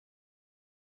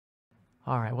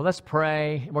All right, well, let's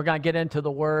pray. We're going to get into the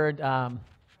Word.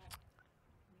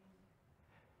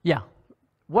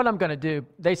 What I'm going to do,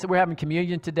 they said we're having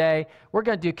communion today. We're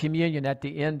going to do communion at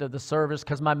the end of the service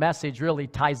because my message really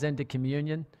ties into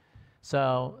communion.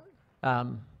 So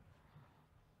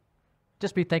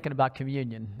just be thinking about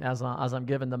communion as I'm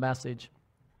giving the message.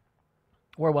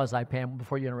 Where was I, Pam,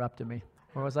 before you interrupted me?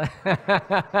 Where was I?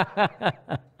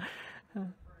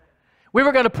 We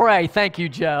were going to pray. Thank you,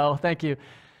 Joe. Thank you.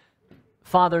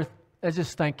 Father, I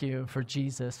just thank you for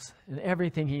Jesus and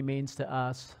everything he means to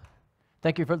us.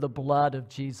 Thank you for the blood of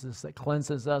Jesus that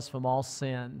cleanses us from all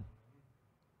sin.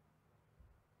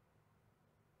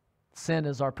 Sin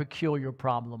is our peculiar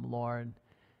problem, Lord.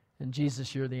 And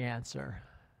Jesus, you're the answer.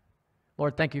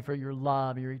 Lord, thank you for your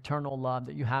love, your eternal love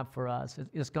that you have for us.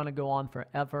 It's going to go on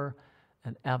forever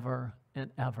and ever and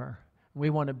ever. We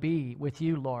want to be with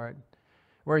you, Lord.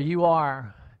 Where you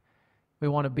are, we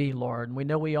want to be, Lord. And we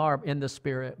know we are in the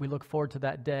Spirit. We look forward to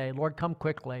that day. Lord, come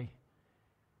quickly.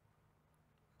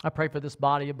 I pray for this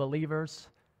body of believers.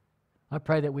 I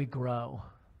pray that we grow.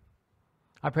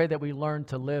 I pray that we learn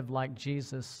to live like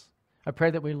Jesus. I pray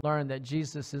that we learn that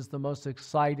Jesus is the most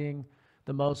exciting,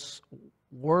 the most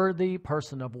worthy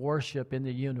person of worship in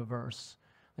the universe.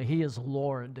 That he is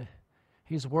Lord.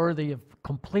 He's worthy of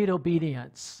complete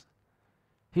obedience.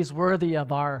 He's worthy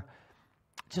of our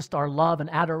love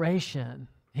and adoration.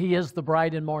 He is the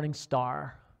bright and morning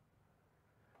star.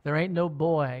 There ain't no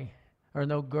boy or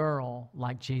no girl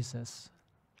like Jesus.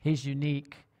 He's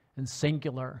unique and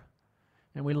singular,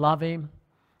 and we love him.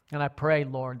 And I pray,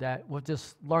 Lord, that we'll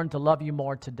just learn to love you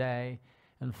more today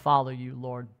and follow you,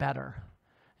 Lord, better.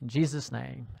 In Jesus'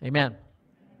 name, amen.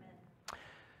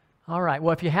 All right,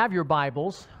 well, if you have your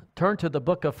Bibles, turn to the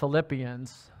book of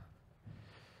Philippians.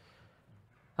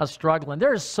 I was struggling.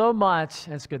 There is so much.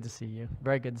 It's good to see you.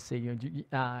 Very good to see you.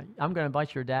 I'm going to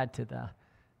invite your dad to the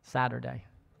Saturday.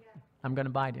 Yeah. I'm going to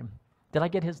invite him. Did I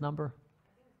get his number?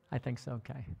 I think so.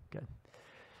 Okay, good.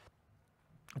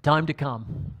 Time to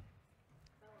come.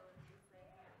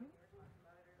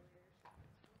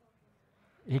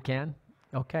 He can?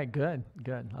 Okay, good.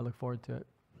 I look forward to it.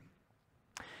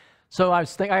 So I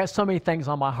have so many things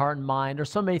on my heart and mind.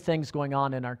 There's so many things going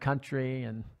on in our country.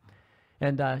 And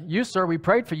you, sir, we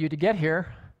prayed for you to get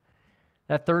here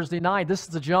that Thursday night. This is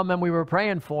the gentleman we were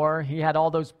praying for. He had all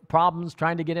those problems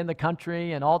trying to get in the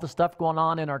country and all the stuff going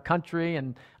on in our country.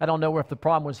 And I don't know if the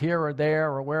problem was here or there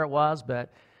or where it was,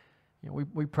 but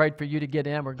we prayed for you to get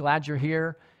in. We're glad you're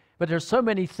here. But there's so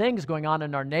many things going on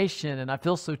in our nation, and I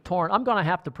feel so torn. I'm going to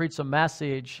have to preach a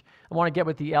message. I want to get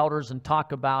with the elders and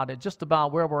talk about it, just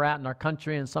about where we're at in our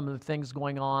country and some of the things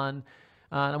going on.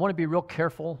 And I want to be real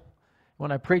careful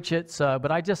when I preach it.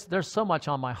 But there's so much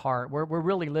on my heart. We're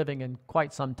really living in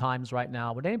quite some times right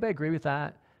now. Would anybody agree with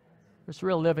that? It's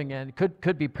real living in.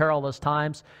 Could be perilous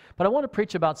times. But I want to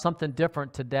preach about something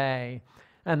different today.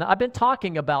 And I've been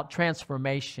talking about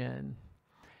transformation.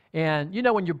 And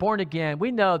when you're born again,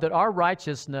 we know that our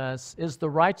righteousness is the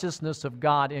righteousness of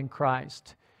God in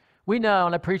Christ. We know,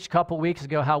 and I preached a couple weeks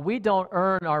ago, how we don't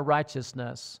earn our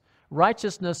righteousness.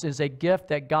 Righteousness is a gift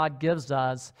that God gives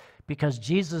us because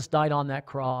Jesus died on that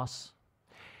cross.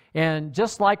 And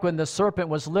just like when the serpent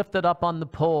was lifted up on the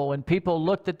pole and people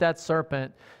looked at that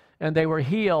serpent and they were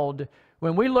healed,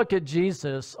 when we look at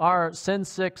Jesus, our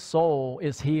sin-sick soul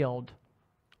is healed.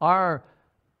 Our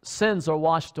sins are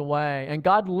washed away, and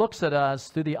God looks at us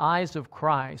through the eyes of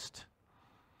Christ.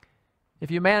 If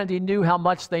humanity knew how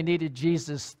much they needed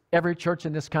Jesus, every church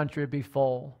in this country would be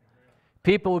full.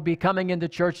 People would be coming into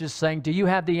churches saying, do you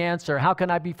have the answer? How can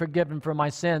I be forgiven for my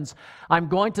sins? I'm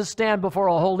going to stand before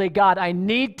a holy God. I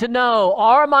need to know,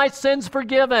 are my sins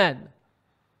forgiven?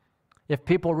 If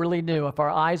people really knew, if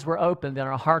our eyes were open, then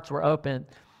our hearts were open.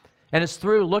 And it's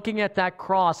through looking at that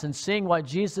cross and seeing what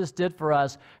Jesus did for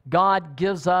us, God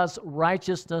gives us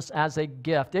righteousness as a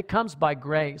gift. It comes by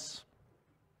grace.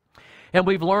 And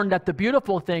we've learned that the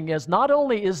beautiful thing is, not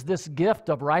only is this gift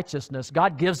of righteousness,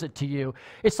 God gives it to you.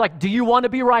 It's like, do you want to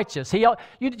be righteous? You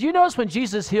notice when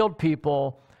Jesus healed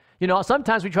people,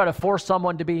 sometimes we try to force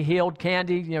someone to be healed,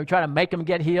 Candy, try to make them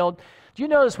get healed. Do you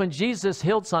notice when Jesus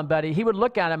healed somebody, he would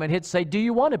look at them and he'd say, do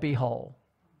you want to be whole?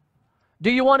 Do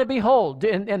you want to be whole?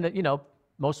 And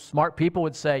most smart people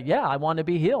would say, yeah, I want to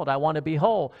be healed. I want to be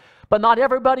whole. But not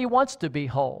everybody wants to be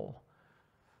whole.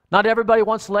 Not everybody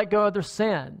wants to let go of their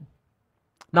sin.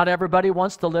 Not everybody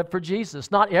wants to live for Jesus.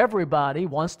 Not everybody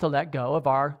wants to let go of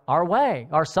our way,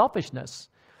 our selfishness.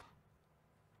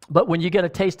 But when you get a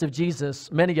taste of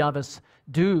Jesus, many of us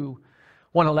do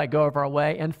want to let go of our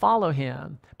way and follow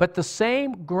him. But the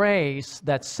same grace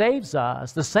that saves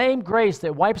us, the same grace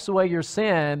that wipes away your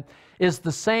sin, is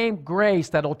the same grace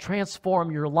that will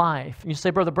transform your life. And you say,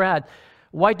 Brother Brad,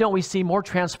 why don't we see more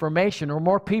transformation or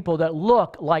more people that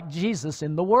look like Jesus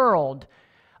in the world?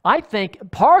 I think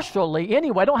partially,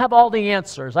 anyway, I don't have all the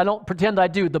answers. I don't pretend I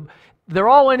do. They're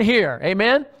all in here,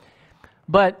 amen?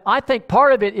 But I think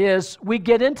part of it is we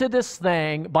get into this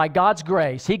thing by God's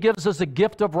grace. He gives us a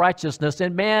gift of righteousness.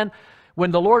 And man,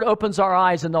 when the Lord opens our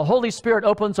eyes and the Holy Spirit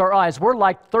opens our eyes, we're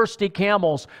like thirsty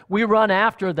camels. We run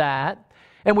after that.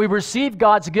 And we receive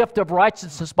God's gift of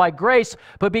righteousness by grace.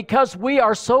 But because we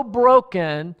are so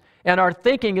broken and our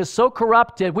thinking is so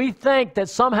corrupted, we think that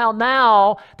somehow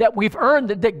now that we've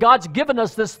earned it, that God's given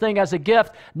us this thing as a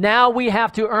gift, now we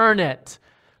have to earn it.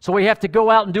 So we have to go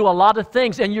out and do a lot of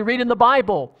things. And you read in the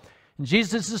Bible,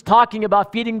 Jesus is talking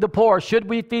about feeding the poor. Should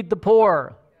we feed the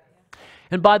poor?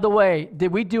 And by the way,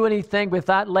 did we do anything with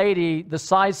that lady, the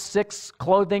size 6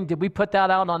 clothing? Did we put that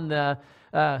out on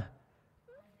the...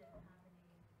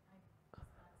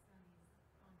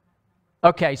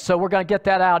 Okay, so we're going to get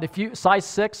that out. If you size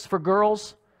 6 for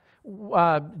girls,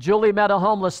 Julie met a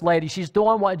homeless lady. She's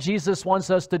doing what Jesus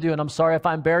wants us to do. And I'm sorry if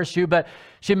I embarrass you, but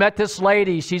she met this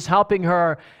lady. She's helping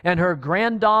her, and her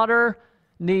granddaughter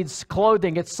needs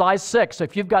clothing. It's size 6. So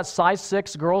if you've got size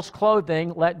 6 girls'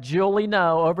 clothing, let Julie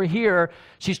know over here.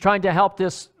 She's trying to help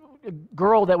this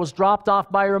girl that was dropped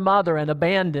off by her mother and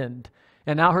abandoned.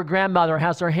 And now her grandmother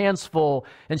has her hands full,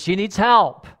 and she needs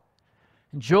help.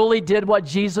 Julie did what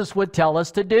Jesus would tell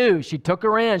us to do. She took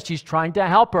her in. She's trying to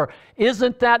help her.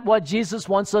 Isn't that what Jesus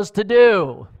wants us to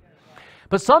do?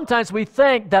 But sometimes we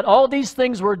think that all these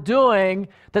things we're doing,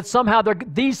 that somehow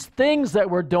these things that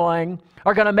we're doing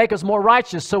are going to make us more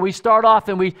righteous. So we start off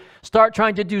and we start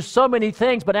trying to do so many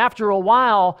things, but after a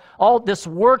while, all this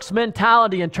works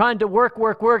mentality and trying to work,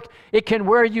 it can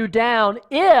wear you down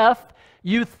if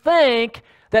you think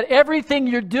that everything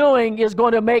you're doing is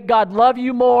going to make God love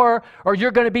you more, or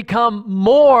you're going to become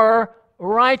more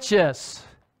righteous.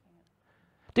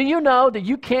 Do you know that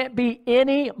you can't be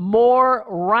any more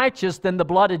righteous than the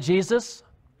blood of Jesus?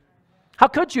 How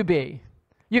could you be?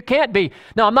 You can't be.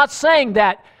 Now, I'm not saying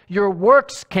that your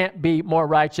works can't be more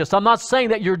righteous. I'm not saying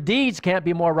that your deeds can't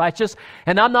be more righteous.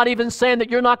 And I'm not even saying that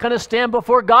you're not going to stand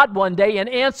before God one day and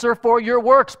answer for your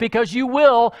works, because you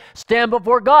will stand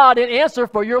before God and answer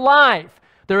for your life.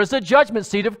 There is a judgment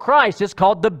seat of Christ. It's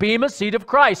called the bema seat of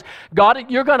Christ. God,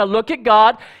 you're going to look at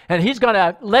God, and He's going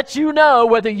to let you know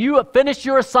whether you have finished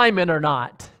your assignment or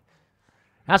not.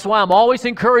 That's why I'm always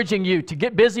encouraging you to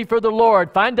get busy for the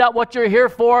Lord. Find out what you're here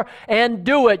for and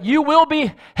do it. You will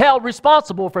be held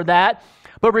responsible for that.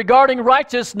 But regarding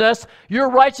righteousness, your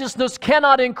righteousness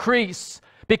cannot increase,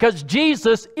 because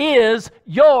Jesus is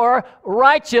your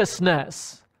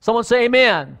righteousness. Someone say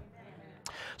amen.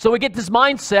 So we get this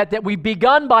mindset that we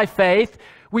begun by faith,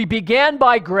 we began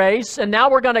by grace, and now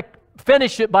we're going to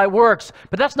finish it by works.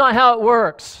 But that's not how it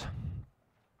works.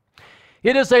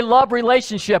 It is a love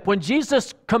relationship. When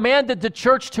Jesus commanded the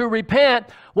church to repent,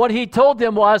 what He told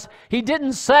them was, He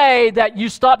didn't say that you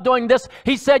stopped doing this.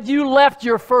 He said you left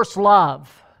your first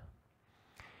love.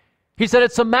 He said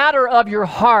it's a matter of your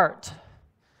heart.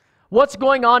 What's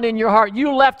going on in your heart?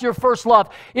 You left your first love.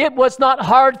 It was not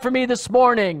hard for me this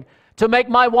morning to make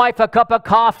my wife a cup of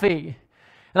coffee.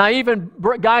 And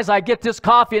I get this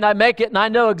coffee and I make it, and I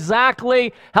know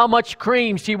exactly how much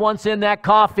cream she wants in that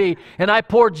coffee. And I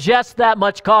pour just that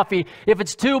much coffee. If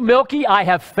it's too milky, I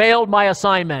have failed my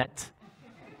assignment.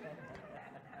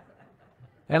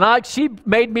 And she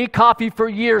made me coffee for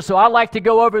years, so I like to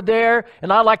go over there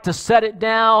and I like to set it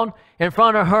down in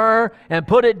front of her and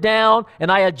put it down, and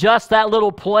I adjust that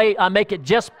little plate. I make it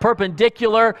just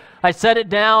perpendicular. I set it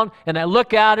down and I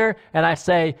look at her and I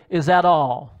say, "Is that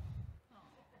all?"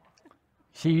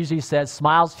 She usually says,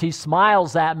 she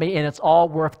smiles at me, and it's all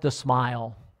worth the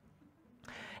smile.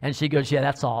 And she goes, "Yeah,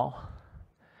 that's all."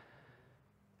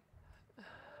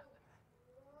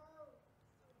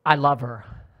 I love her.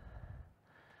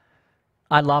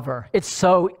 I love her. It's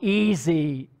so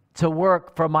easy to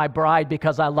work for my bride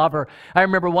because I love her. I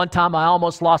remember one time I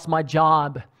almost lost my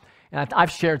job. And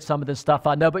I've shared some of this stuff,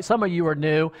 I know, but some of you are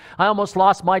new. I almost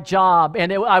lost my job,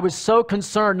 and I was so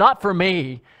concerned, not for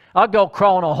me. I'll go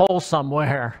crawl in a hole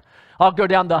somewhere. I'll go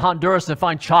down to Honduras and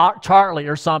find Charlie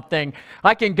or something.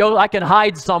 I can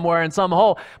hide somewhere in some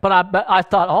hole. But I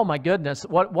thought, oh my goodness,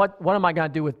 what am I going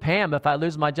to do with Pam if I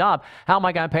lose my job? How am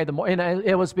I going to pay the more? And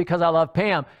it was because I love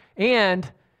Pam.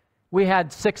 And we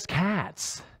had 6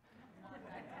 cats.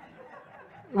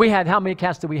 How many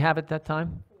cats did we have at that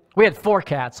time? We had 4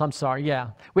 cats, I'm sorry,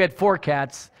 yeah. We had 4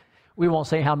 cats. We won't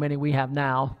say how many we have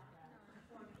now.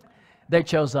 They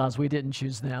chose us. We didn't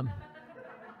choose them.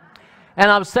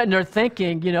 And I was sitting there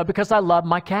thinking, you know, because I love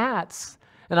my cats.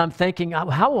 And I'm thinking,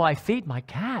 how will I feed my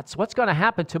cats? What's going to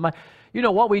happen to my... You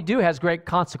know, what we do has great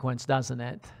consequence, doesn't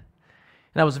it?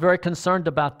 And I was very concerned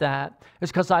about that.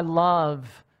 It's because I love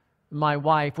my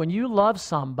wife. When you love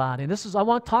somebody, and I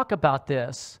want to talk about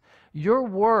this. Your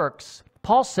works,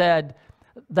 Paul said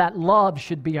that love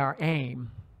should be our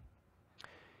aim.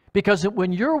 Because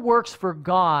when your works for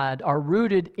God are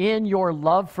rooted in your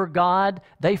love for God,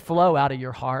 they flow out of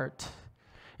your heart.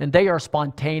 And they are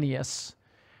spontaneous.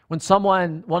 When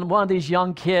one of these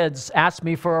young kids asked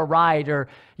me for a ride, or,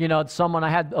 you know, I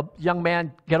had a young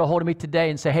man get a hold of me today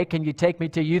and say, hey, can you take me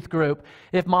to youth group?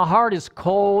 If my heart is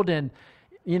cold and,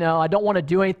 you know, I don't want to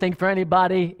do anything for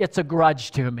anybody, it's a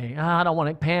grudge to me. I don't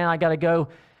want to, I got to go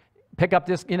pick up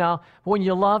this, you know. When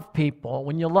you love people,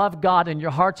 when you love God in your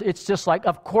heart, it's just like,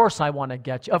 of course I want to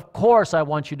get you. Of course I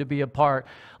want you to be a part.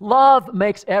 Love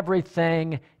makes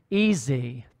everything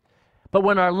easy. But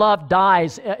when our love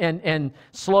dies and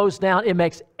slows down, it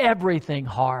makes everything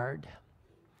hard.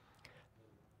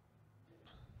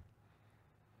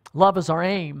 Love is our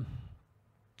aim.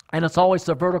 And it's always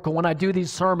the vertical. When I do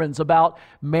these sermons about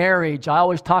marriage, I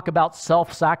always talk about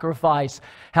self-sacrifice,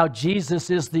 how Jesus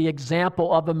is the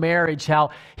example of a marriage,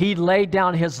 how He laid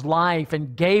down His life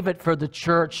and gave it for the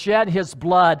church, shed His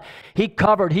blood. He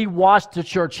washed the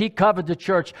church, He covered the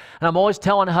church. And I'm always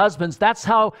telling husbands, that's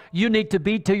how you need to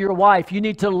be to your wife. You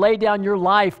need to lay down your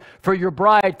life for your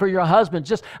bride, for your husband.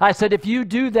 I said, if you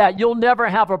do that, you'll never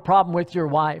have a problem with your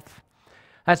wife.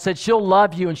 I said, she'll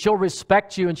love you and she'll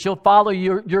respect you and she'll follow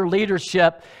your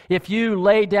leadership if you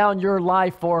lay down your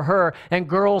life for her. And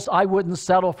girls, I wouldn't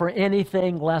settle for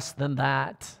anything less than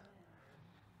that.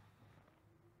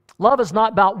 Love is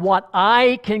not about what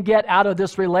I can get out of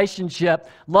this relationship.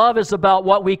 Love is about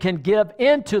what we can give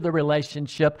into the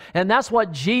relationship. And that's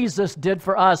what Jesus did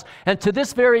for us. And to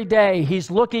this very day, He's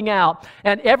looking out.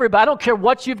 And everybody, I don't care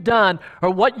what you've done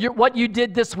or what you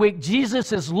did this week,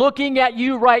 Jesus is looking at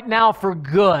you right now for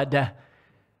good.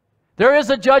 There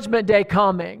is a judgment day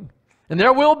coming. And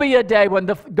there will be a day when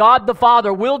God the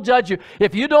Father will judge you.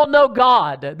 If you don't know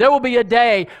God, there will be a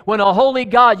day when a holy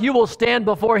God, you will stand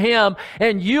before Him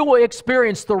and you will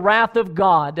experience the wrath of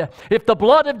God. If the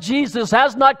blood of Jesus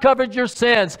has not covered your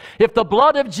sins, if the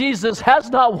blood of Jesus has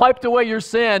not wiped away your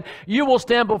sin, you will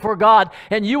stand before God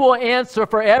and you will answer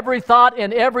for every thought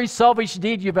and every selfish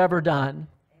deed you've ever done.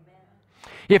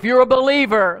 If you're a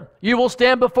believer, you will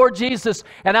stand before Jesus.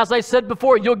 And as I said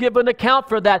before, you'll give an account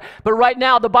for that. But right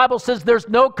now, the Bible says there's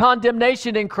no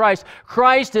condemnation in Christ.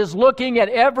 Christ is looking at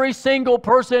every single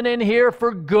person in here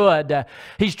for good.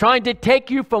 He's trying to take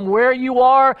you from where you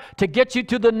are to get you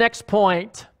to the next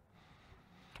point.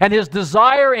 And His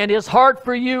desire and His heart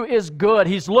for you is good.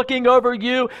 He's looking over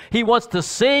you. He wants to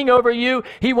sing over you.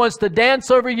 He wants to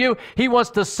dance over you. He wants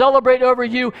to celebrate over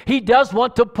you. He does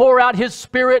want to pour out His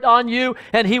Spirit on you,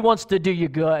 and He wants to do you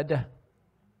good.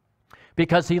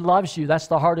 Because He loves you. That's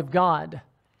the heart of God.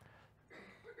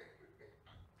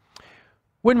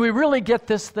 When we really get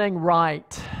this thing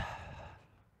right,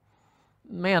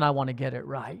 man, I want to get it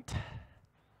right.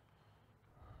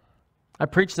 I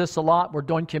preach this a lot. We're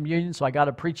doing communion, so I got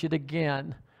to preach it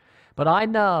again. But I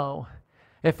know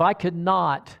if I could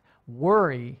not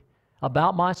worry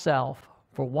about myself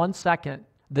for 1 second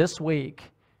this week,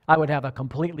 I would have a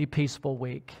completely peaceful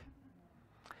week.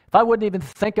 If I wouldn't even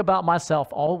think about myself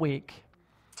all week,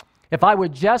 if I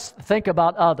would just think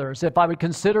about others, if I would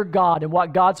consider God and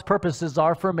what God's purposes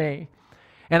are for me,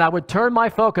 and I would turn my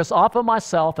focus off of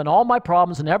myself and all my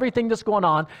problems and everything that's going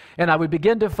on, and I would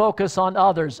begin to focus on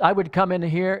others, I would come in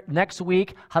here next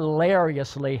week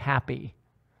hilariously happy.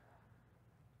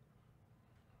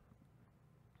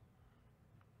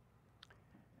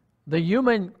 The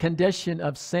human condition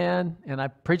of sin, and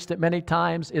I've preached it many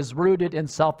times, is rooted in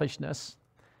selfishness.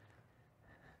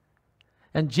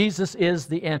 And Jesus is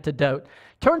the antidote.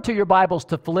 Turn to your Bibles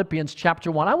to Philippians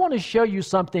chapter 1. I want to show you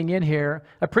something in here.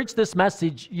 I preached this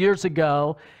message years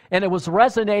ago, and it was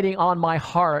resonating on my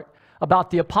heart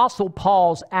about the Apostle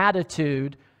Paul's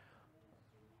attitude,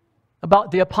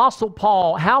 about the Apostle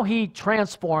Paul, how he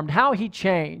transformed, how he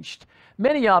changed.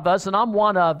 Many of us, and I'm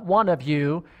one of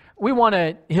you, we want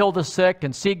to heal the sick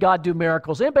and see God do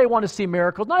miracles. Anybody want to see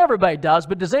miracles? Not everybody does,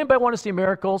 but does anybody want to see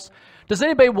miracles? Does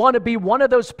anybody want to be one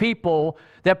of those people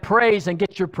that prays and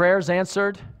gets your prayers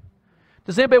answered?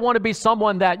 Does anybody want to be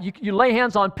someone that you lay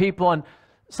hands on people and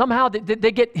somehow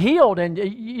they get healed, and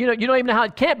you don't even know how?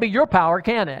 It can't be your power,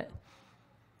 can it?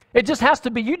 It just has to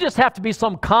be, you just have to be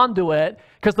some conduit,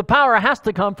 because the power has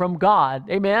to come from God.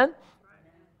 Amen?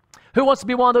 Who wants to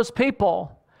be one of those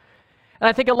people? And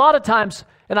I think a lot of times,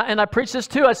 and I preach this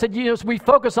too, I said, we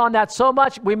focus on that so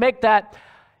much, we make that,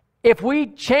 if we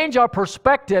change our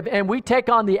perspective and we take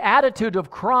on the attitude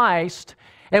of Christ,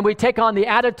 and we take on the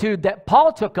attitude that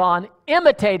Paul took on,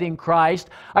 imitating Christ,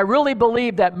 I really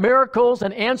believe that miracles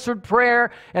and answered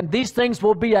prayer and these things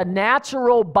will be a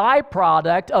natural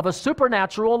byproduct of a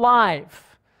supernatural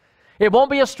life. It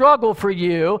won't be a struggle for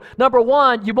you. Number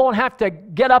one, you won't have to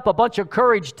get up a bunch of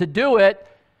courage to do it.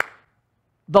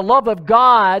 The love of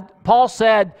God, Paul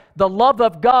said, the love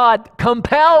of God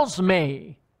compels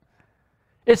me.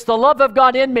 It's the love of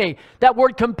God in me. That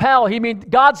word compel, he means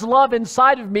God's love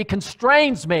inside of me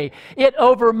constrains me. It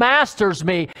overmasters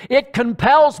me. It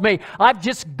compels me. I've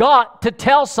just got to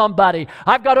tell somebody.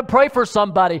 I've got to pray for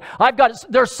somebody.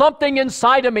 There's something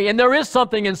inside of me, and there is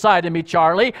something inside of me,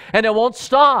 Charlie, and it won't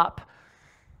stop.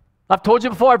 I've told you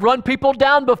before, I've run people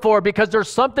down before because there's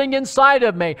something inside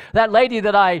of me. That lady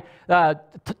that I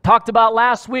talked about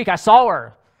last week, I saw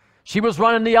her. She was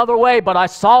running the other way, but I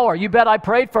saw her. You bet I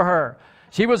prayed for her.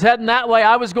 She was heading that way.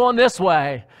 I was going this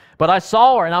way. But I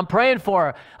saw her, and I'm praying for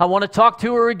her. I want to talk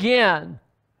to her again.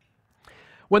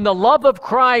 When the love of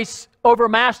Christ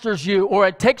overmasters you, or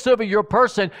it takes over your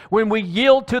person, when we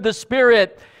yield to the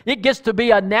Spirit, it gets to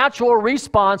be a natural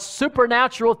response.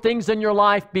 Supernatural things in your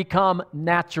life become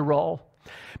natural.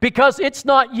 Because it's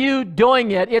not you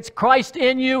doing it. It's Christ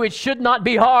in you. It should not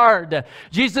be hard.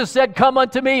 Jesus said, come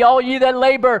unto me, all ye that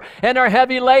labor and are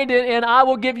heavy laden, and I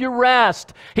will give you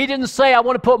rest. He didn't say, I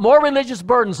want to put more religious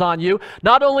burdens on you.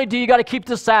 Not only do you got to keep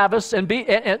the Sabbath and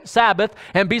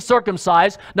be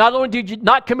circumcised, not only do you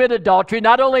not commit adultery,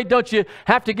 not only don't you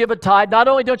have to give a tithe, not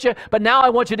only don't you, but now I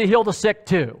want you to heal the sick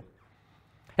too.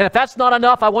 And if that's not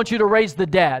enough, I want you to raise the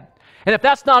dead. And if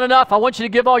that's not enough, I want you to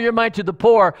give all your money to the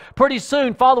poor. Pretty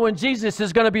soon, following Jesus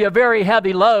is going to be a very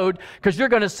heavy load because you're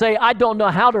going to say, I don't know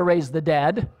how to raise the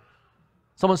dead.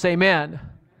 Someone say amen.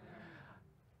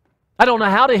 I don't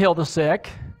know how to heal the sick.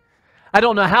 I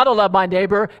don't know how to love my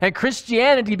neighbor. And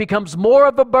Christianity becomes more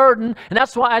of a burden. And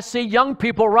that's why I see young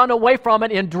people run away from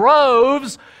it in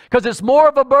droves because it's more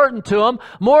of a burden to them,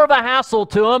 more of a hassle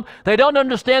to them. They don't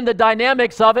understand the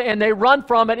dynamics of it, and they run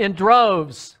from it in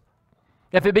droves.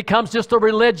 If it becomes just a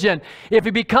religion, if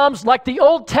it becomes like the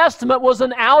Old Testament was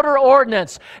an outer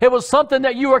ordinance, it was something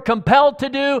that you were compelled to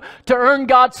do to earn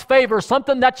God's favor,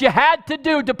 something that you had to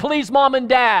do to please mom and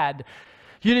dad.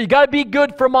 You got to be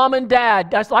good for mom and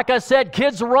dad. That's, like I said,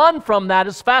 kids run from that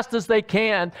as fast as they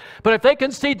can. But if they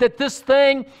can see that this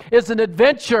thing is an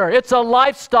adventure, it's a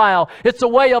lifestyle, it's a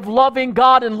way of loving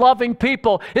God and loving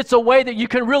people, it's a way that you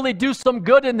can really do some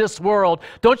good in this world.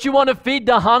 Don't you want to feed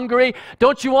the hungry?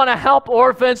 Don't you want to help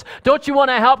orphans? Don't you want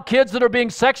to help kids that are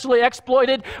being sexually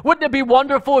exploited? Wouldn't it be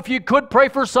wonderful if you could pray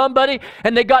for somebody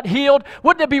and they got healed?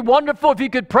 Wouldn't it be wonderful if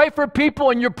you could pray for people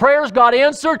and your prayers got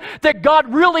answered? That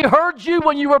God really heard you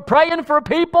when you were praying for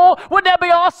people? Wouldn't that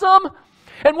be awesome?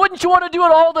 And wouldn't you want to do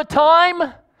it all the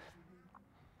time?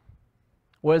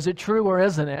 Well, is it true or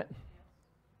isn't it?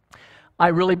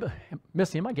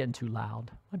 Missy, am I getting too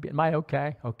loud? Am I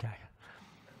okay? Okay.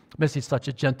 Missy's such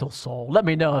a gentle soul. Let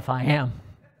me know if I am.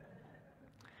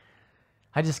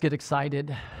 I just get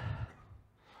excited.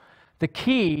 The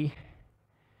key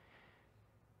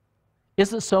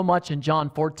isn't so much in John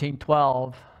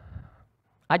 14:12.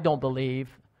 I don't believe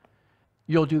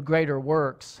you'll do greater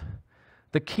works.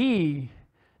 The key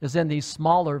is in these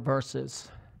smaller verses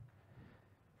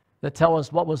that tell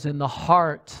us what was in the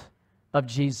heart of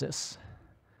Jesus,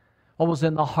 what was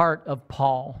in the heart of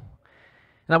Paul.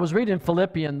 And I was reading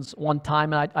Philippians one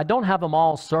time, and I don't have them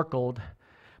all circled,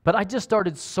 but I just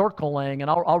started circling, and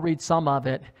I'll read some of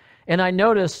it. And I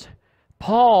noticed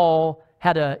Paul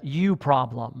had a you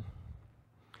problem.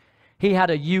 He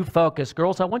had a you focus.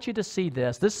 Girls, I want you to see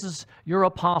this. This is your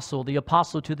apostle, the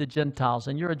apostle to the Gentiles,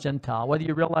 and you're a Gentile, whether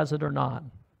you realize it or not.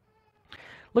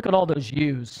 Look at all those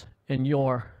yous in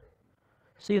your.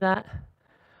 See that?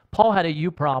 Paul had a you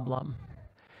problem.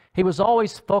 He was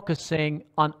always focusing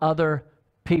on other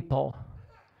people.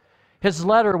 His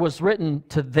letter was written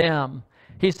to them.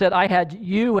 He said, I had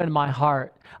you in my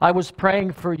heart. I was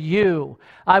praying for you.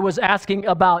 I was asking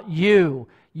about you.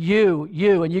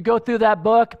 And you go through that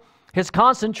book, his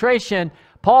concentration,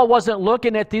 Paul wasn't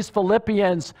looking at these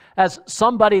Philippians as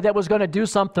somebody that was going to do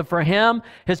something for him.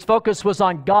 His focus was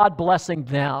on God blessing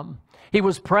them. He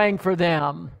was praying for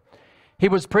them. He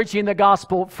was preaching the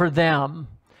gospel for them.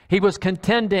 He was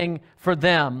contending for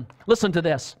them. Listen to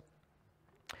this.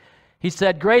 He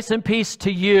said, grace and peace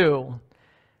to you.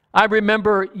 I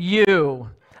remember you.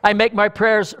 I make my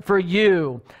prayers for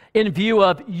you in view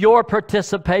of your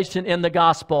participation in the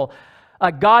gospel.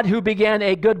 God who began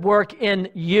a good work in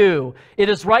you. It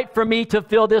is right for me to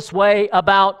feel this way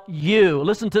about you.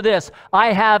 Listen to this.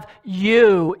 I have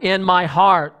you in my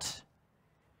heart.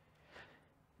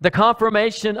 The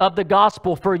confirmation of the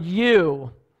gospel for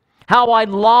you. How I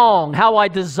long, how I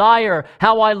desire,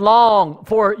 how I long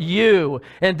for you.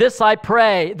 And this I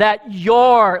pray, that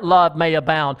your love may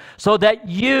abound, so that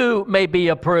you may be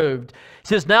approved. He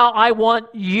says, now I want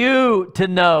you to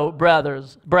know,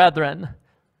 brethren.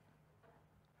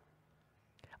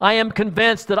 I am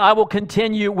convinced that I will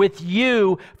continue with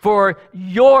you for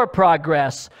your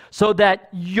progress, so that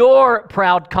your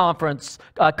proud confidence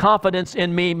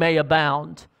in me may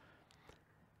abound.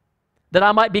 That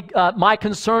I might be, my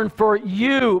concern for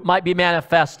you might be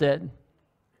manifested.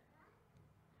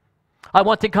 I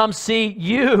want to come see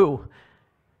you.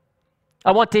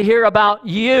 I want to hear about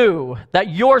you, that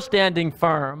you're standing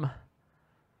firm.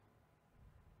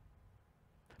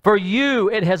 For you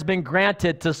it has been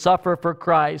granted to suffer for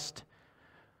Christ.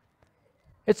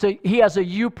 He has a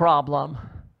you problem.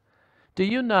 Do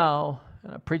you know,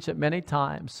 and I preach it many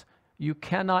times, you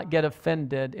cannot get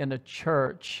offended in a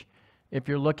church if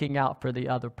you're looking out for the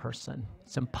other person.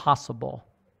 It's impossible.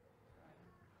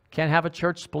 Can't have a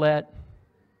church split.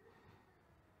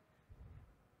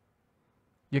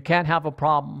 You can't have a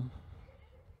problem.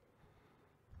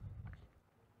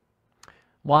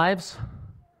 Wives,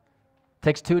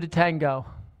 takes two to tango.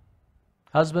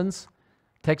 Husbands,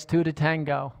 takes two to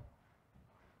tango.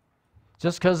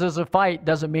 Just because there's a fight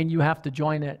doesn't mean you have to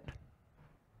join it.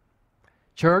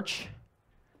 Church,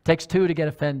 takes two to get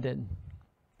offended.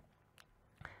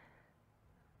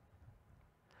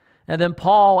 And then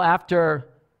Paul, after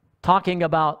talking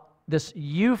about this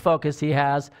you focus he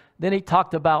has, then he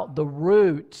talked about the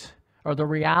root or the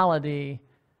reality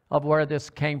of where this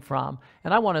came from.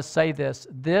 And I want to say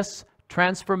this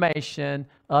transformation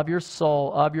of your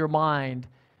soul, of your mind,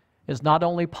 is not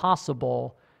only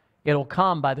possible, it'll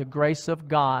come by the grace of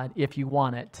God if you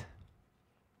want it.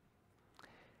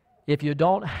 If you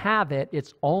don't have it,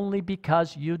 it's only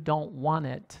because you don't want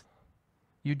it.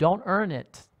 You don't earn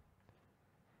it.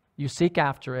 You seek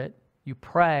after it, you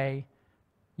pray,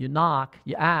 you knock,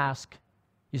 you ask,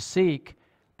 you seek,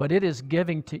 but it is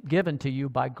given to you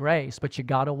by grace, but you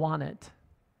got to want it.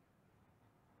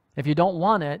 If you don't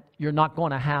want it, you're not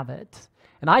going to have it.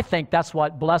 And I think that's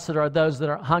what blessed are those that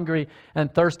are hungry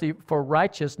and thirsty for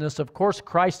righteousness. Of course,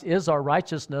 Christ is our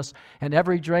righteousness, and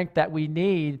every drink that we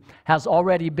need has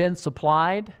already been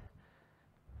supplied.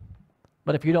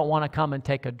 But if you don't want to come and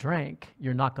take a drink,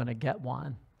 you're not going to get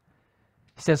one.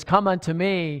 He says, come unto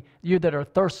me, you that are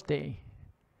thirsty.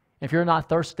 If you're not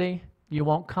thirsty, you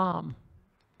won't come.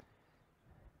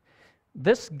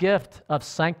 This gift of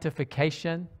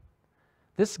sanctification,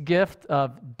 this gift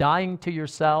of dying to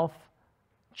yourself,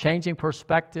 changing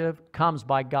perspective, comes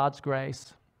by God's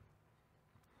grace.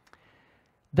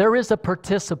 There is a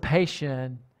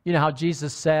participation. You know how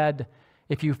Jesus said,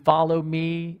 if you follow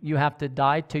me, you have to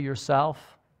die to yourself.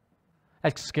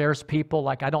 That scares people,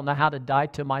 like, I don't know how to die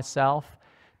to myself.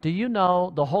 Do you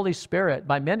know the Holy Spirit,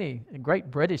 by many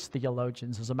great British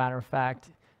theologians, as a matter of fact,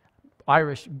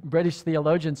 Irish, British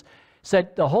theologians,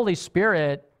 said the Holy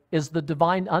Spirit is the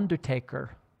divine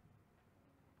undertaker.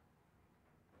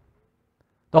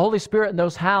 The Holy Spirit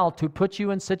knows how to put you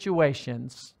in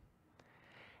situations,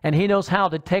 and He knows how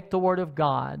to take the Word of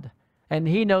God, and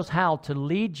He knows how to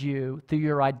lead you through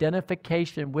your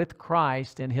identification with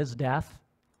Christ in His death,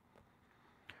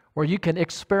 where you can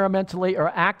experimentally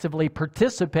or actively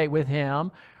participate with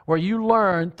Him, where you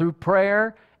learn through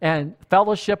prayer and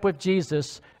fellowship with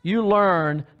Jesus, you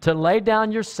learn to lay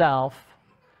down yourself,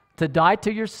 to die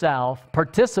to yourself,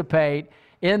 participate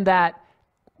in that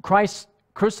Christ's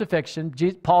crucifixion.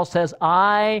 Paul says,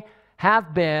 I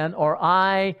have been, or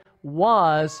I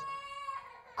was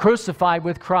crucified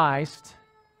with Christ.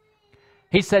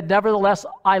 He said, nevertheless,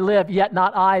 I live, yet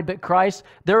not I, but Christ.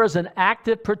 There is an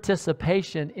active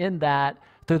participation in that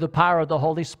through the power of the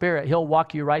Holy Spirit. He'll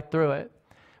walk you right through it.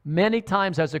 Many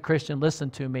times as a Christian, listen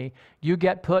to me, you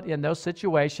get put in those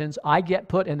situations, I get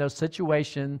put in those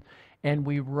situations, and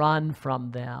we run from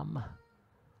them.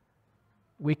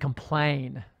 We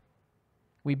complain.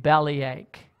 We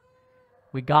bellyache.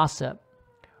 We gossip.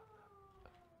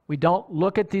 We don't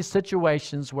look at these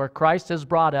situations where Christ has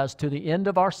brought us to the end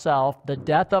of ourself, the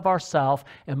death of ourself,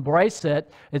 embrace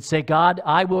it, and say, God,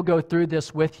 I will go through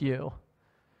this with you.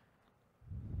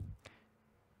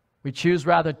 We choose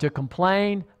rather to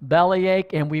complain,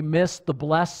 bellyache, and we miss the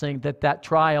blessing that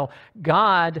trial.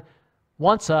 God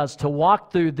wants us to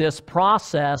walk through this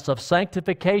process of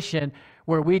sanctification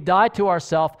where we die to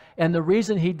ourselves, and the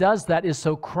reason he does that is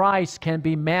so Christ can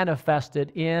be manifested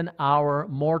in our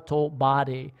mortal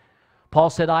body. Paul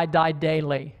said, I die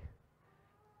daily.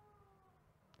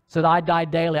 Said, I die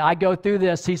daily. I go through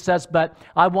this, he says, but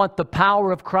I want the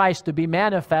power of Christ to be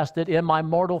manifested in my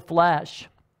mortal flesh.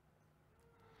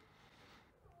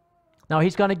 Now,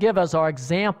 he's going to give us our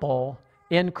example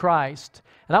in Christ.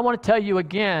 And I want to tell you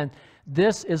again,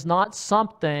 this is not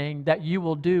something that you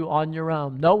will do on your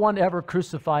own. No one ever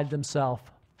crucified themselves.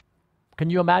 Can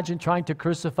you imagine trying to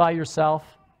crucify yourself?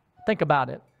 Think about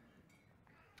it.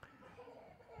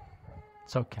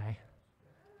 It's okay.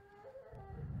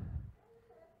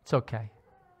 It's okay.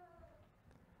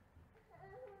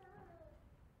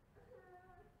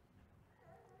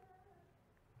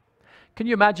 Can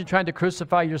you imagine trying to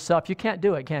crucify yourself? You can't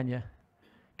do it, can you?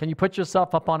 Can you put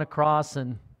yourself up on a cross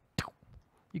and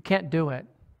you can't do it?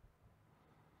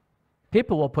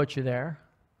 People will put you there.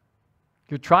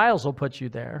 Your trials will put you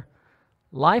there.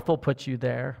 Life will put you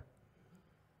there.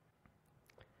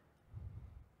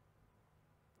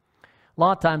 A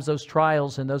lot of times those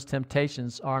trials and those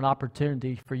temptations are an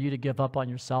opportunity for you to give up on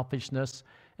your selfishness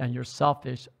and your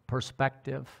selfish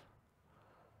perspective.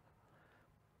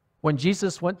 When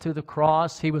Jesus went to the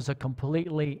cross, he was a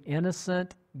completely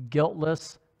innocent,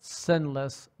 guiltless,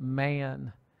 sinless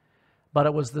man. But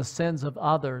it was the sins of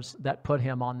others that put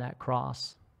him on that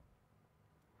cross.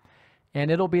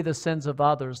 And it'll be the sins of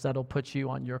others that'll put you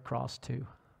on your cross too.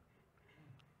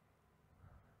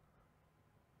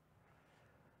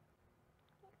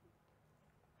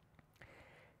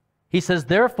 He says,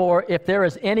 therefore, if there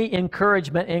is any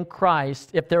encouragement in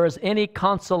Christ, if there is any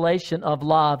consolation of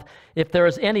love, if there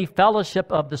is any fellowship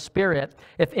of the Spirit,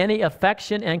 if any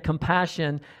affection and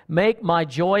compassion, make my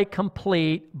joy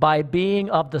complete by being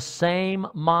of the same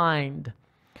mind,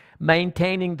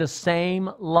 maintaining the same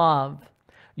love,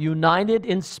 united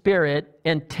in spirit,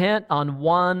 intent on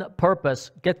one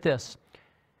purpose. Get this.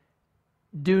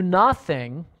 Do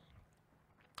nothing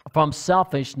from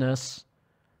selfishness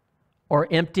or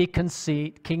empty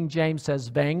conceit. King James says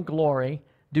vainglory.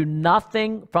 Do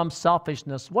nothing from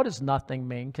selfishness. What does nothing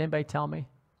mean? Can anybody tell me?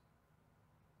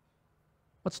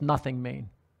 What's nothing mean?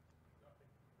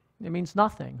 It means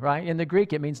nothing, right? In the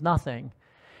Greek, it means nothing.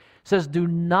 It says, do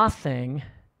nothing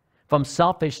from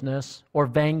selfishness or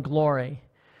vainglory,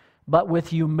 but with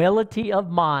humility of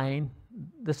mind,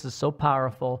 this is so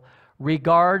powerful,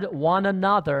 regard one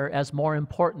another as more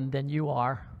important than you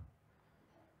are.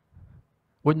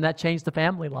 Wouldn't that change the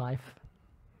family life?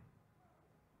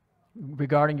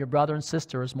 Regarding your brother and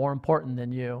sister is more important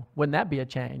than you. Wouldn't that be a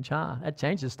change, huh? That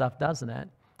changes stuff, doesn't it?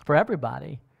 For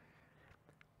everybody.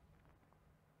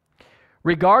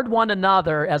 Regard one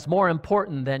another as more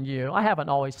important than you. I haven't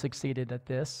always succeeded at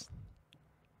this.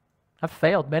 I've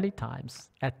failed many times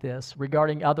at this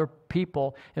regarding other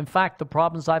people. In fact, the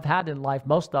problems I've had in life,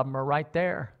 most of them are right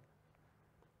there.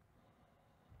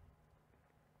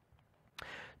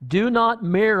 Do not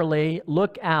merely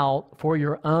look out for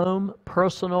your own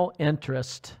personal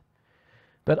interest,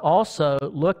 but also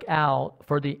look out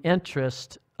for the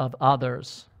interest of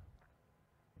others.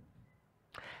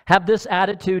 Have this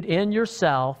attitude in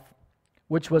yourself,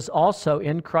 which was also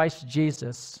in Christ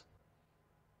Jesus.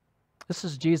 This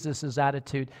is Jesus'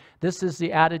 attitude. This is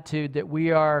the attitude that we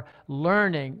are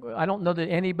learning. I don't know that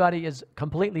anybody is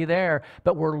completely there,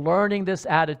 but we're learning this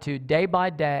attitude day by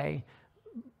day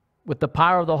with the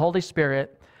power of the Holy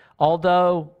Spirit.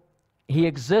 Although he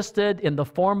existed in the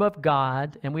form of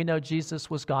God, and we know Jesus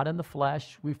was God in the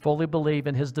flesh, we fully believe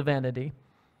in his divinity.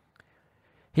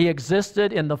 He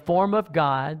existed in the form of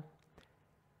God.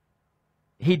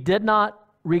 He did not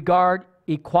regard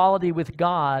equality with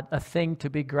God a thing to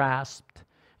be grasped.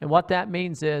 And what that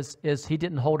means is he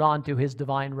didn't hold on to his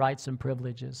divine rights and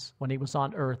privileges when he was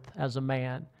on earth as a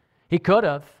man. He could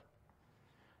have.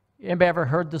 Anybody ever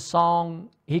heard the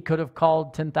song, he could have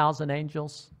called 10,000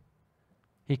 angels?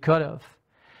 He could have.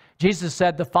 Jesus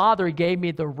said, the Father gave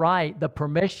me the right, the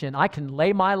permission. I can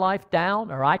lay my life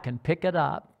down or I can pick it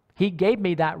up. He gave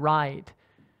me that right.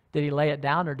 Did he lay it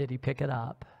down or did he pick it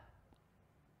up?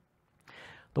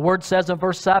 The word says in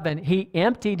verse 7, he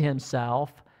emptied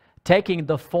himself, taking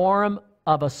the form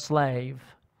of a slave.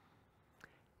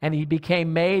 And he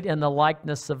became made in the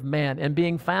likeness of men. And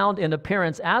being found in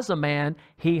appearance as a man,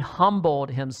 he humbled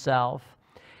himself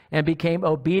and became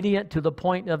obedient to the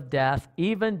point of death,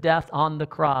 even death on the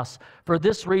cross. For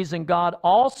this reason, God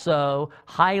also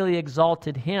highly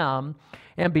exalted him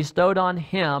and bestowed on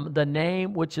him the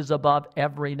name which is above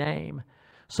every name,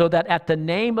 so that at the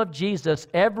name of Jesus,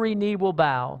 every knee will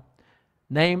bow,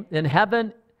 name in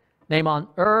heaven, name on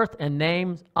earth, and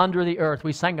names under the earth.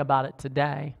 We sang about it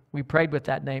today. We prayed with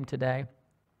that name today.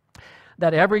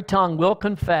 That every tongue will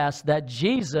confess that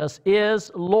Jesus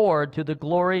is Lord to the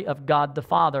glory of God the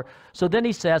Father. So then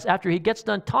he says, after he gets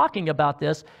done talking about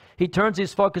this, he turns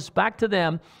his focus back to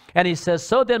them and he says,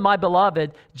 so then, my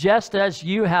beloved, just as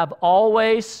you have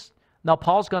always... Now,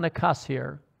 Paul's going to cuss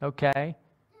here, okay?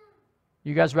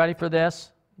 You guys ready for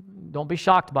this? Don't be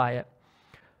shocked by it.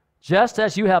 Just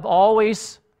as you have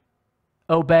always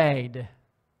obeyed.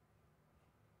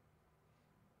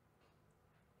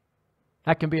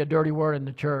 That can be a dirty word in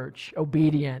the church.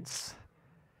 Obedience.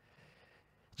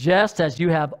 Just as you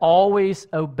have always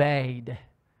obeyed.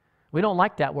 We don't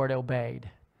like that word, obeyed.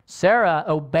 Sarah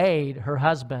obeyed her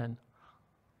husband.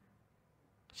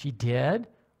 She did?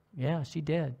 Yeah, she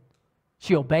did.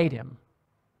 She obeyed him.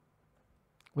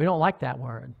 We don't like that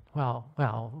word. Well.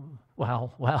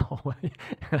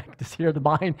 Just hear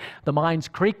the mind's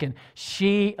creaking.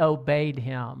 She obeyed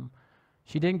him.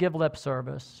 She didn't give lip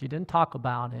service. She didn't talk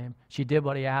about him. She did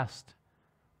what he asked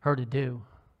her to do.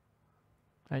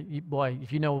 Boy,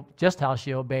 if you know just how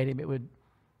she obeyed him,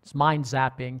 it's mind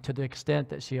zapping to the extent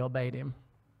that she obeyed him.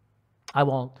 I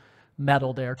won't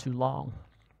meddle there too long.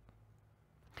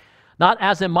 Not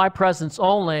as in my presence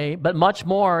only, but much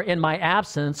more in my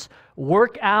absence,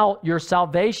 work out your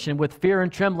salvation with fear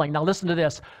and trembling. Now listen to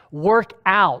this. Work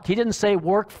out. He didn't say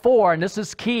work for, and this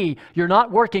is key. You're not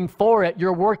working for it.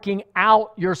 You're working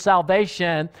out your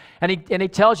salvation. And he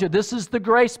tells you this is the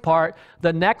grace part.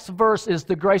 The next verse is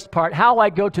the grace part. How I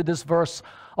go to this verse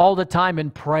all the time in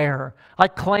prayer. I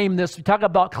claim this. We talk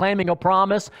about claiming a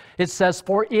promise. It says,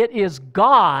 for it is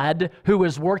God who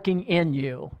is working in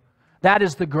you. That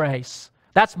is the grace.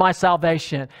 That's my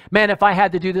salvation. Man, if I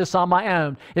had to do this on my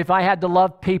own, if I had to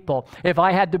love people, if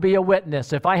I had to be a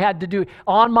witness, if I had to do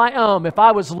on my own, if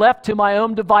I was left to my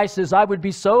own devices, I would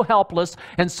be so helpless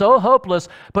and so hopeless.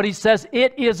 But he says,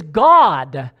 it is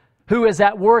God who is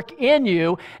at work in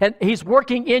you, and he's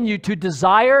working in you to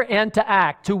desire and to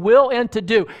act, to will and to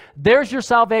do. There's your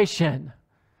salvation.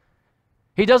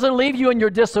 He doesn't leave you in your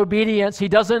disobedience. He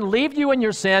doesn't leave you in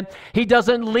your sin. He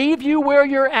doesn't leave you where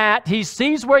you're at. He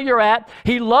sees where you're at.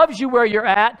 He loves you where you're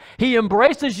at. He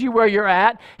embraces you where you're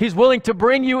at. He's willing to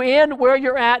bring you in where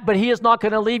you're at, but he is not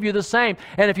going to leave you the same.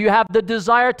 And if you have the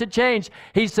desire to change,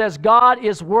 he says God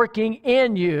is working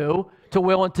in you to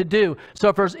will and to do. So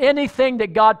if there's anything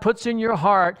that God puts in your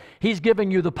heart, he's giving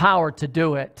you the power to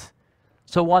do it.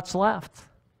 So what's left?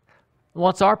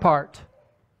 What's our part?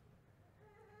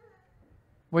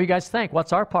 What do you guys think?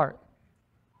 What's our part?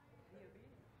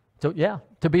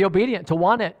 To be obedient, to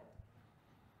want it,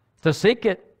 to seek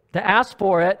it, to ask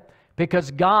for it,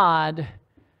 because God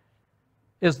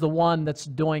is the one that's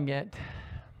doing it.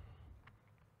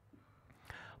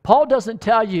 Paul doesn't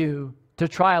tell you to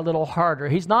try a little harder.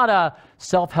 He's not a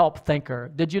self-help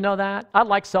thinker. Did you know that? I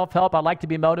like self-help. I like to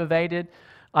be motivated.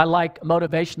 I like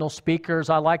motivational speakers.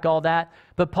 I like all that.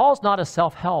 But Paul's not a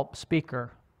self-help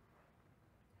speaker.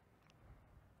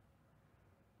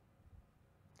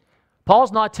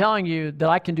 Paul's not telling you that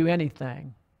I can do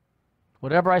anything.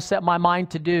 Whatever I set my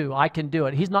mind to do, I can do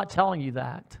it. He's not telling you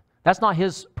that. That's not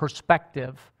his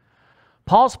perspective.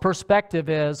 Paul's perspective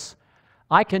is,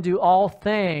 I can do all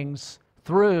things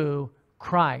through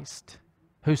Christ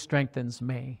who strengthens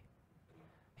me.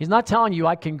 He's not telling you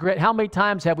I can grit. How many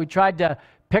times have we tried to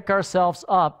pick ourselves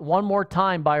up one more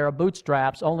time by our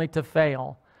bootstraps only to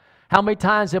fail? How many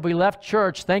times have we left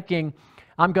church thinking,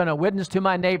 I'm going to witness to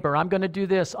my neighbor, I'm going to do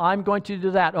this, I'm going to do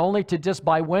that, only to just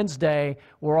by Wednesday,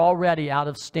 we're already out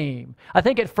of steam. I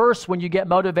think at first when you get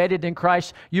motivated in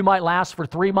Christ, you might last for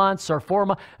 3 months or 4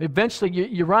 months. Eventually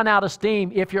you run out of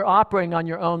steam if you're operating on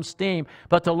your own steam.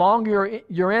 But the longer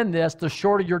you're in this, the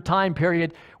shorter your time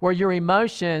period where your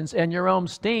emotions and your own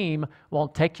steam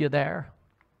won't take you there.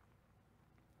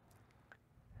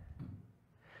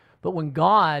 But when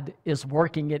God is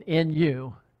working it in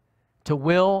you, to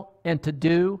will and to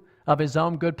do of his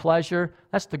own good pleasure,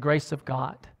 that's the grace of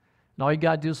God. And all you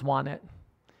got to do is want it.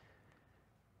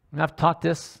 And I've taught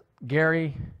this,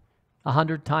 Gary,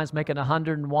 100 times, make it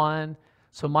 101.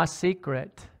 So my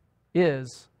secret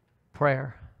is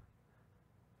prayer.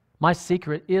 My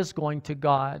secret is going to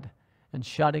God and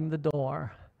shutting the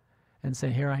door and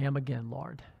saying, here I am again,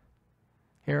 Lord.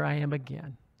 Here I am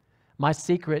again. My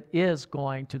secret is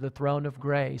going to the throne of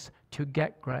grace to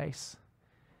get grace.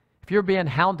 If you're being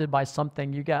hounded by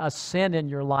something, you got a sin in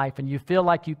your life and you feel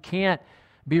like you can't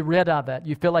be rid of it,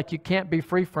 you feel like you can't be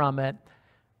free from it,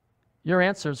 your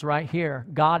answer is right here.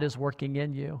 God is working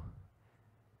in you.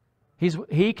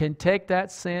 He can take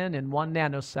that sin in 1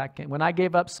 nanosecond. When I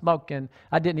gave up smoking,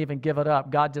 I didn't even give it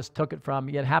up. God just took it from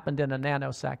me. It happened in a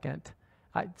nanosecond.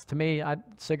 To me,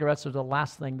 cigarettes are the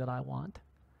last thing that I want.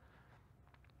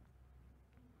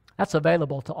 That's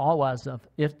available to all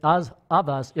of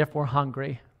us if we're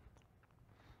hungry.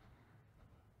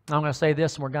 I'm going to say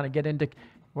this, and we're going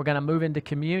to move into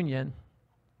communion.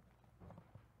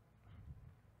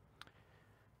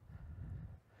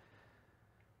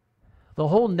 The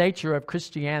whole nature of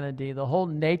Christianity, the whole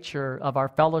nature of our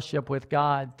fellowship with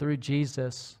God through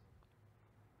Jesus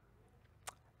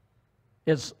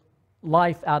is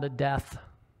life out of death.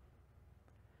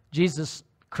 Jesus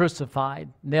crucified,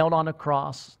 nailed on a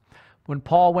cross. When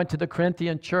Paul went to the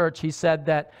Corinthian church, he said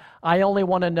that I only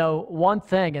want to know one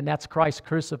thing, and that's Christ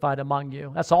crucified among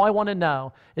you. That's all I want to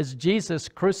know is Jesus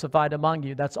crucified among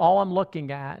you. That's all I'm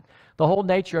looking at. The whole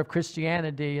nature of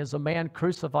Christianity is a man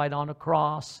crucified on a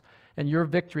cross, and your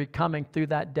victory coming through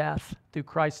that death, through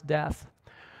Christ's death.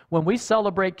 When we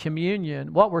celebrate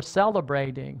communion, what we're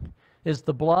celebrating is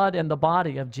the blood and the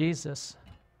body of Jesus.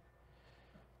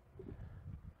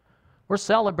 We're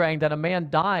celebrating that a man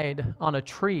died on a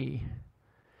tree,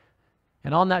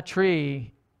 and on that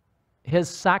tree, his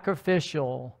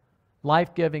sacrificial,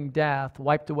 life-giving death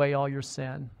wiped away all your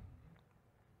sin.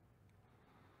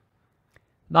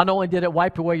 Not only did it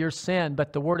wipe away your sin,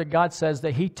 but the Word of God says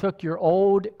that He took your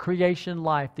old creation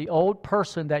life, the old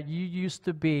person that you used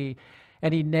to be,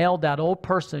 and He nailed that old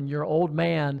person, your old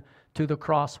man, to the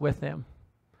cross with Him.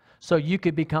 So you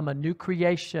could become a new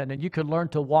creation, and you could learn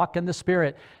to walk in the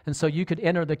Spirit, and so you could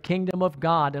enter the kingdom of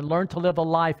God and learn to live a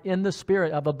life in the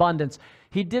Spirit of abundance.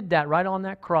 He did that right on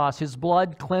that cross. His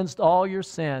blood cleansed all your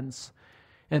sins,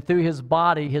 and through His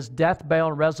body, His death, burial,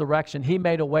 and resurrection, He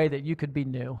made a way that you could be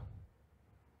new.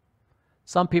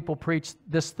 Some people preach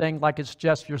this thing like it's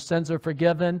just your sins are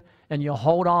forgiven and you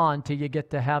hold on till you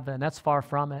get to heaven. That's far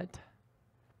from it.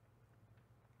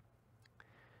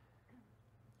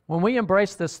 When we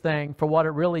embrace this thing for what it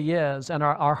really is, and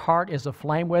our heart is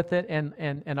aflame with it,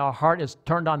 and our heart is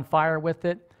turned on fire with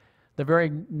it, the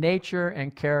very nature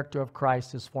and character of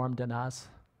Christ is formed in us.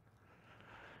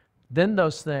 Then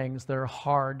those things that are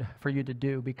hard for you to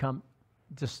do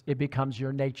it becomes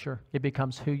your nature. It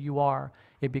becomes who you are.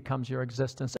 It becomes your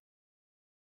existence.